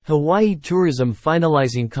Hawaii Tourism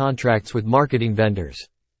finalizing contracts with marketing vendors.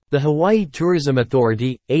 The Hawaii Tourism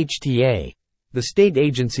Authority, HTA, the state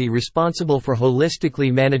agency responsible for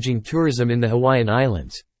holistically managing tourism in the Hawaiian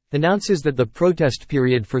Islands, announces that the protest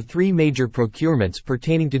period for 3 major procurements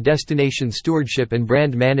pertaining to destination stewardship and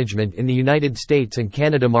brand management in the United States and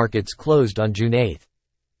Canada markets closed on June 8.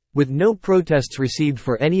 With no protests received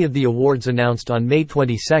for any of the awards announced on May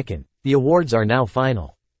 22, the awards are now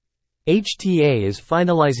final. HTA is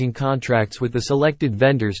finalizing contracts with the selected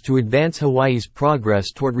vendors to advance Hawaii's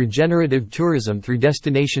progress toward regenerative tourism through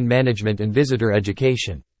destination management and visitor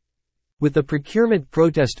education. With the procurement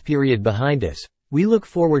protest period behind us, we look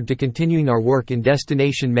forward to continuing our work in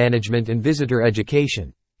destination management and visitor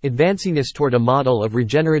education, advancing us toward a model of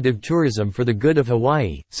regenerative tourism for the good of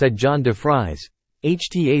Hawaii, said John DeFries,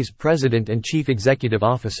 HTA's President and Chief Executive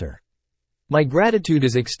Officer. My gratitude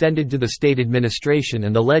is extended to the state administration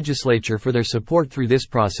and the legislature for their support through this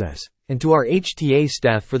process, and to our HTA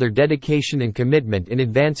staff for their dedication and commitment in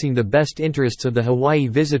advancing the best interests of the Hawaii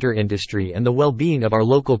visitor industry and the well-being of our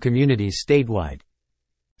local communities statewide.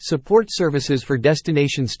 Support Services for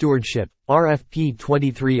Destination Stewardship, RFP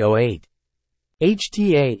 2308.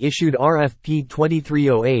 HTA issued RFP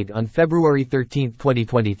 2308 on February 13,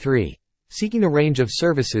 2023, seeking a range of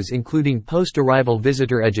services including post-arrival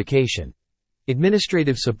visitor education,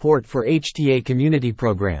 administrative support for HTA community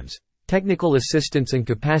programs, technical assistance and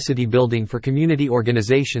capacity building for community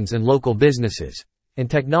organizations and local businesses, and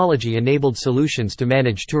technology-enabled solutions to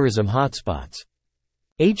manage tourism hotspots.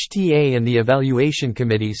 HTA and the Evaluation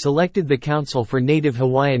Committee selected the Council for Native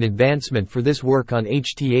Hawaiian Advancement for this work on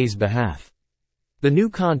HTA's behalf. The new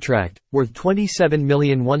contract, worth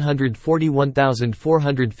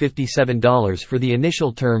 $27,141,457 for the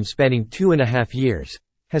initial term spanning 2.5 years,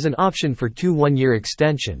 has an option for 2 one-year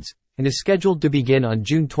extensions, and is scheduled to begin on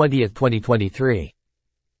June 20, 2023.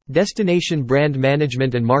 Destination Brand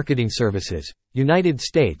Management and Marketing Services, United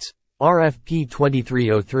States, RFP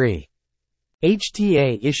 2303.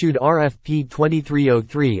 HTA issued RFP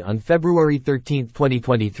 2303 on February 13,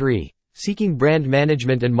 2023, seeking brand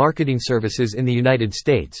management and marketing services in the United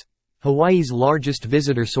States, Hawaii's largest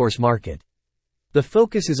visitor source market. The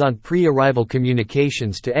focus is on pre-arrival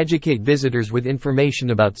communications to educate visitors with information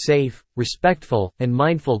about safe, respectful, and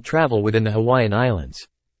mindful travel within the Hawaiian Islands.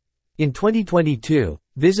 In 2022,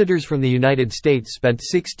 visitors from the United States spent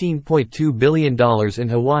 $16.2 billion in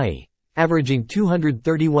Hawaii, averaging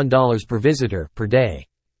 $231 per visitor per day.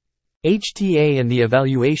 HTA and the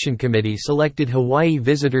Evaluation Committee selected Hawaii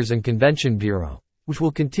Visitors and Convention Bureau, which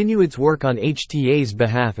will continue its work on HTA's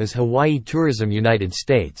behalf as Hawaii Tourism United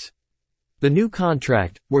States. The new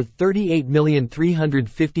contract, worth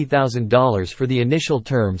 $38,350,000 for the initial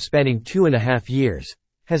term spanning 2.5 years,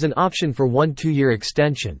 has an option for 1 two-year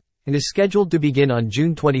extension, and is scheduled to begin on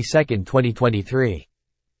June 22, 2023.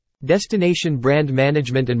 Destination Brand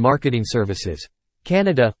Management and Marketing Services,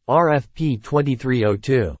 Canada, RFP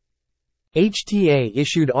 2302. HTA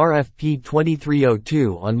issued RFP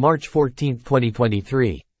 2302 on March 14,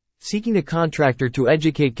 2023. Seeking a contractor to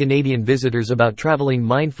educate Canadian visitors about traveling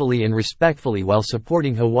mindfully and respectfully while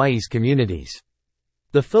supporting Hawaii's communities.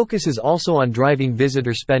 The focus is also on driving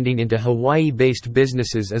visitor spending into Hawaii-based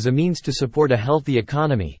businesses as a means to support a healthy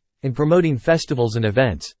economy, and promoting festivals and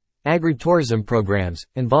events, agritourism programs,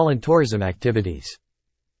 and voluntourism activities.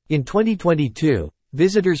 In 2022,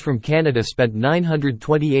 visitors from Canada spent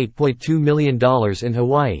 $928.2 million in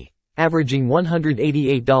Hawaii, averaging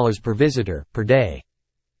 $188 per visitor per day.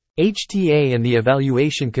 HTA and the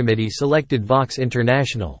Evaluation Committee selected Vox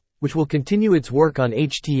International, which will continue its work on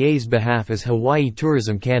HTA's behalf as Hawaii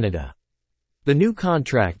Tourism Canada. The new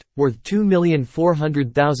contract, worth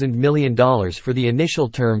 $2,400,000 million for the initial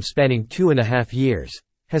term spanning 2.5 years,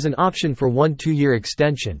 has an option for 1 two-year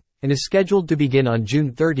extension, and is scheduled to begin on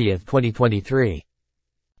June 30, 2023.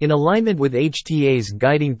 In alignment with HTA's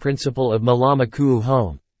guiding principle of Malama Ku'u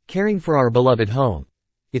Home, caring for our beloved home,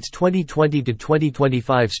 its 2020 to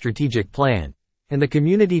 2025 strategic plan, and the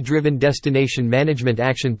community-driven destination management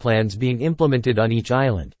action plans being implemented on each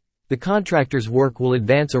island, the contractor's work will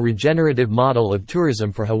advance a regenerative model of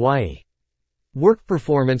tourism for Hawaii. Work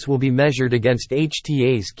performance will be measured against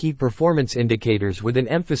HTA's key performance indicators with an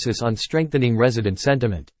emphasis on strengthening resident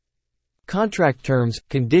sentiment. Contract terms,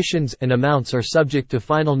 conditions, and amounts are subject to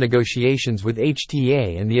final negotiations with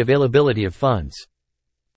HTA and the availability of funds.